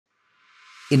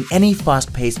In any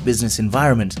fast-paced business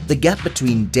environment, the gap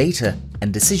between data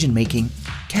and decision-making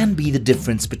can be the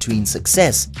difference between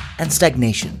success and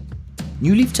stagnation.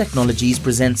 New Leaf Technologies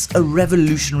presents a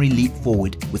revolutionary leap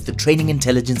forward with the Training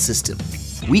Intelligence System.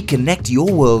 We connect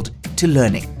your world to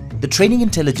learning. The Training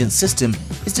Intelligence System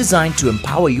is designed to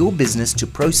empower your business to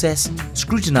process,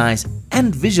 scrutinize,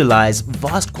 and visualize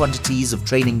vast quantities of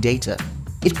training data.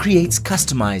 It creates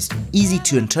customized,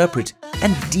 easy-to-interpret,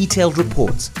 and detailed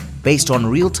reports based on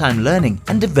real-time learning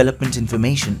and development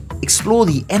information. Explore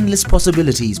the endless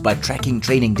possibilities by tracking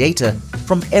training data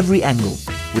from every angle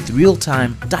with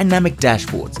real-time, dynamic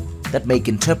dashboards that make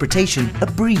interpretation a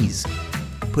breeze.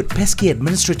 Put pesky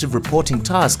administrative reporting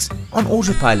tasks on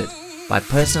autopilot by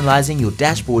personalizing your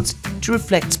dashboards to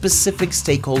reflect specific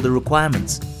stakeholder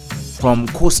requirements. From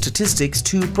course statistics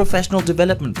to professional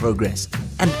development progress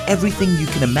and everything you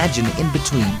can imagine in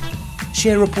between.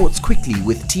 Share reports quickly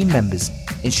with team members,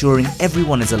 ensuring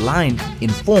everyone is aligned,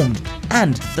 informed,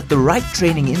 and that the right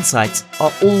training insights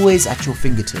are always at your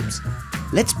fingertips.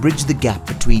 Let's bridge the gap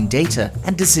between data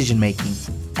and decision-making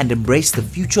and embrace the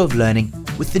future of learning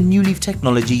with the New Leaf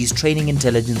Technologies Training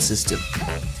Intelligence System.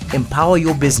 Empower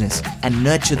your business and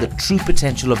nurture the true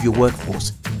potential of your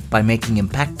workforce by making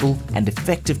impactful and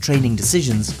effective training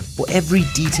decisions for every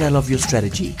detail of your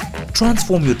strategy.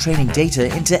 Transform your training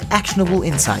data into actionable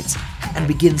insights and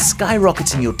begin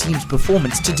skyrocketing your team's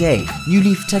performance today. New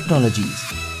Leaf Technologies,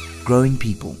 growing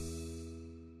people.